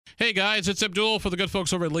Hey guys, it's Abdul for the good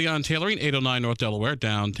folks over at Leon Tailoring, 809 North Delaware,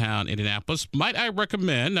 downtown Indianapolis. Might I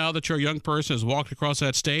recommend, now that you're a young person has walked across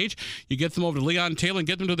that stage, you get them over to Leon Tailoring,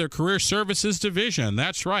 get them to their career services division.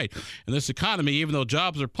 That's right. In this economy, even though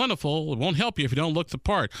jobs are plentiful, it won't help you if you don't look the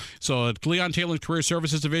part. So at Leon Tailoring's career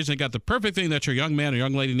services division, they got the perfect thing that your young man or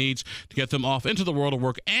young lady needs to get them off into the world of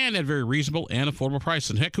work and at very reasonable and affordable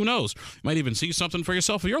prices. And heck, who knows? You might even see something for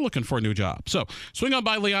yourself if you're looking for a new job. So swing on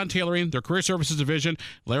by Leon Tailoring, their career services division.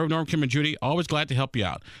 Larry, Norm, Kim, and Judy, always glad to help you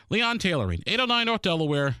out. Leon Tailoring, 809 North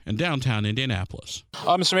Delaware in downtown Indianapolis.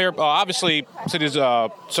 Mr. Mayor, obviously, city's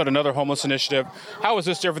sort of another homeless initiative. How is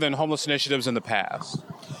this different than homeless initiatives in the past?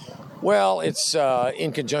 Well, it's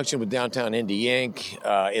in conjunction with Downtown Indy Inc.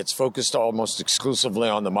 It's focused almost exclusively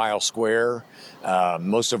on the Mile Square.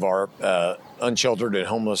 Most of our unsheltered and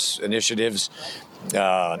homeless initiatives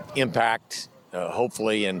impact,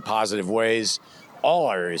 hopefully in positive ways,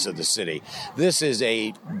 all areas of the city. This is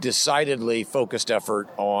a decidedly focused effort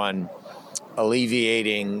on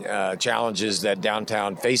alleviating challenges that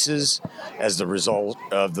downtown faces as the result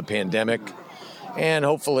of the pandemic, and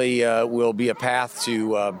hopefully will be a path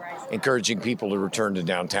to encouraging people to return to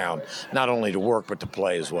downtown, not only to work but to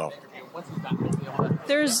play as well.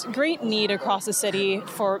 There's great need across the city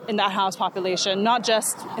in that house population, not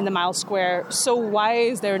just in the Mile Square. So why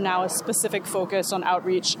is there now a specific focus on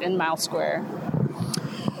outreach in Mile Square?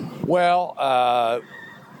 Well,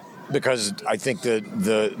 because I think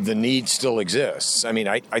the need still exists. I mean,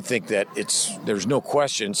 I think that there's no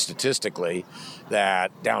question statistically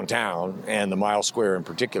that downtown and the Mile Square in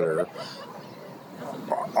particular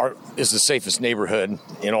is the safest neighborhood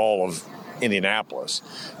in all of Indianapolis.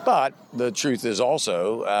 But the truth is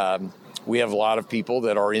also we have a lot of people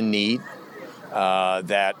that are in need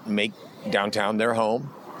that make downtown their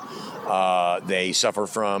home. They suffer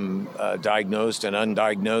from diagnosed and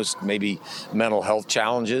undiagnosed, maybe mental health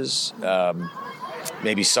challenges,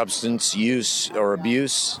 maybe substance use or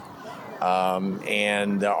abuse.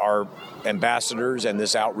 And our ambassadors and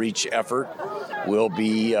this outreach effort will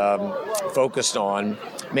be focused on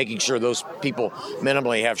making sure those people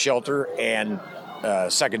minimally have shelter and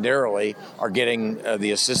secondarily are getting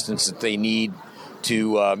the assistance that they need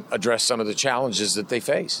to address some of the challenges that they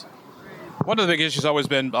face. One of the big issues has always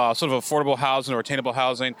been sort of affordable housing or attainable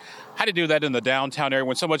housing. How do you do that in the downtown area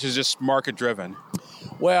when so much is just market-driven?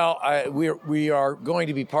 Well, we are going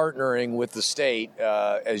to be partnering with the state.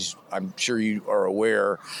 As I'm sure you are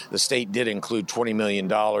aware, the state did include $20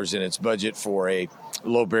 million in its budget for a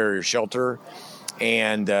low-barrier shelter.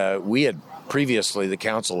 And we had previously, the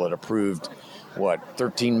council had approved,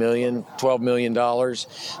 $13 million, $12 million.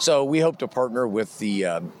 So we hope to partner with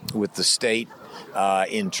the state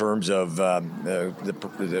in terms of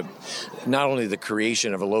not only the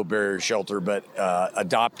creation of a low-barrier shelter, but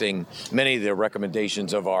adopting many of the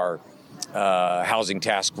recommendations of our housing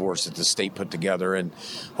task force that the state put together. And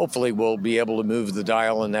hopefully we'll be able to move the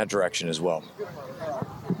dial in that direction as well.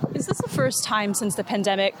 Is this the first time since the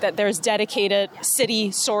pandemic that there's dedicated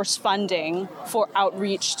city source funding for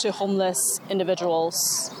outreach to homeless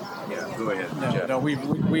individuals? Yeah, go ahead. No,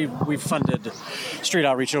 we've funded street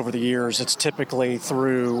outreach over the years. It's typically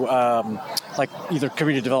through like either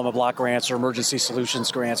community development block grants or emergency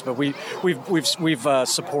solutions grants, but we've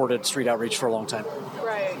supported street outreach for a long time.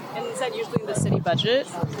 Right, and is that usually in the city budget?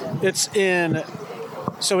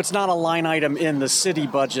 So it's not a line item in the city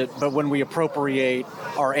budget, but when we appropriate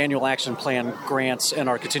our annual action plan grants and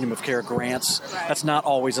our continuum of care grants, that's not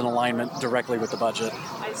always in alignment directly with the budget.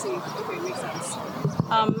 I see. Okay, makes sense.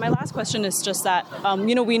 My last question is just that,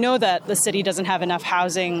 we know that the city doesn't have enough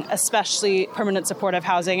housing, especially permanent supportive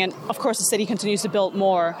housing. And of course, the city continues to build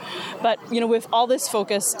more. But, with all this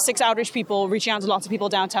focus, 6 outreach people reaching out to lots of people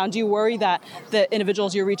downtown, do you worry that the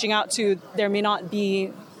individuals you're reaching out to, there may not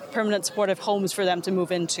be permanent supportive homes for them to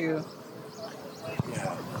move into?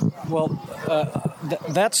 Well,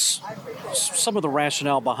 that's some of the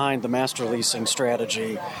rationale behind the master leasing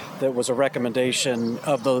strategy that was a recommendation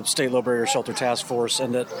of the State Low Barrier Shelter Task Force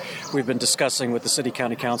and that we've been discussing with the City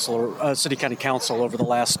County Council over the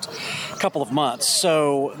last couple of months.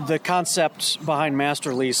 So the concept behind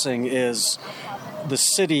master leasing is the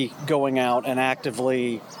city going out and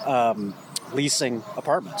actively leasing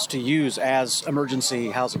apartments to use as emergency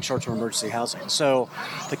housing, short-term emergency housing. So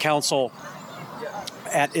the council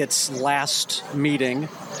at its last meeting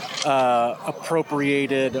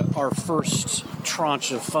appropriated our first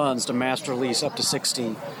tranche of funds to master lease up to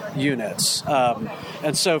 60 units.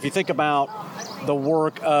 And so if you think about the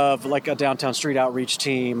work of like a downtown street outreach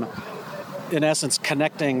team, in essence,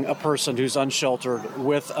 connecting a person who's unsheltered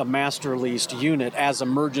with a master leased unit as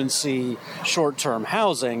emergency short-term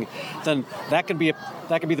housing, then that can be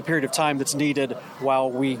the period of time that's needed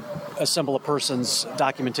while we assemble a person's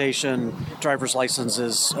documentation, driver's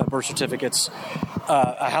licenses, birth certificates,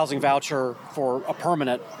 a housing voucher for a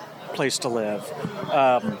permanent place to live,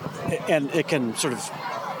 and it can sort of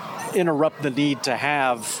interrupt the need to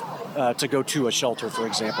have to go to a shelter, for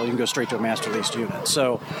example. You can go straight to a master leased unit.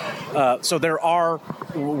 So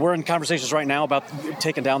we're in conversations right now about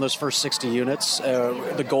taking down those first 60 units.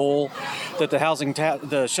 The goal that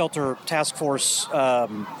the shelter task force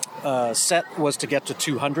set was to get to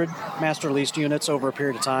 200 master leased units over a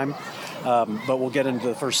period of time. But we'll get into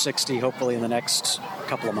the first 60 hopefully in the next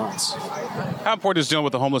couple of months. How important is dealing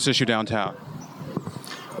with the homeless issue downtown?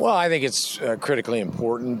 Well, I think it's critically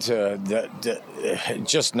important,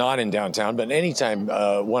 just not in downtown, but anytime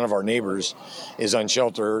one of our neighbors is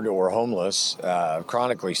unsheltered or homeless,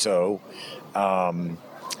 chronically so,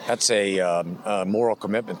 that's a moral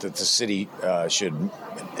commitment that the city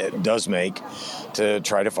does make to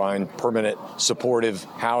try to find permanent supportive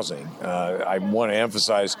housing. I want to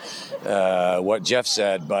emphasize what Jeff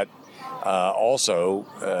said, but also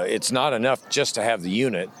it's not enough just to have the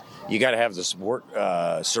unit. You got to have the support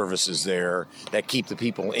services there that keep the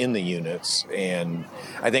people in the units. And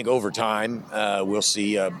I think over time we'll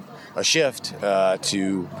see a shift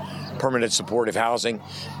to permanent supportive housing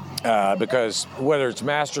because whether it's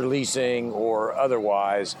master leasing or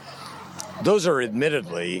otherwise, those are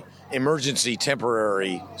admittedly emergency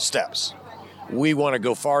temporary steps. We want to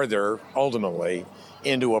go farther ultimately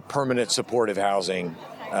into a permanent supportive housing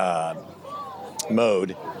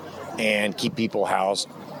mode and keep people housed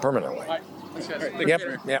permanently.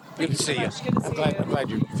 Yep. Good to see you. I'm glad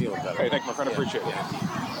you're feeling better. Hey, thank you, my friend. Appreciate it.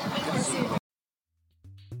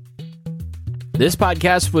 This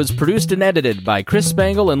podcast was produced and edited by Chris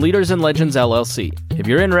Spangle and Leaders and Legends LLC. If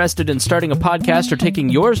you're interested in starting a podcast or taking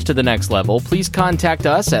yours to the next level, please contact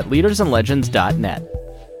us at leadersandlegends.net.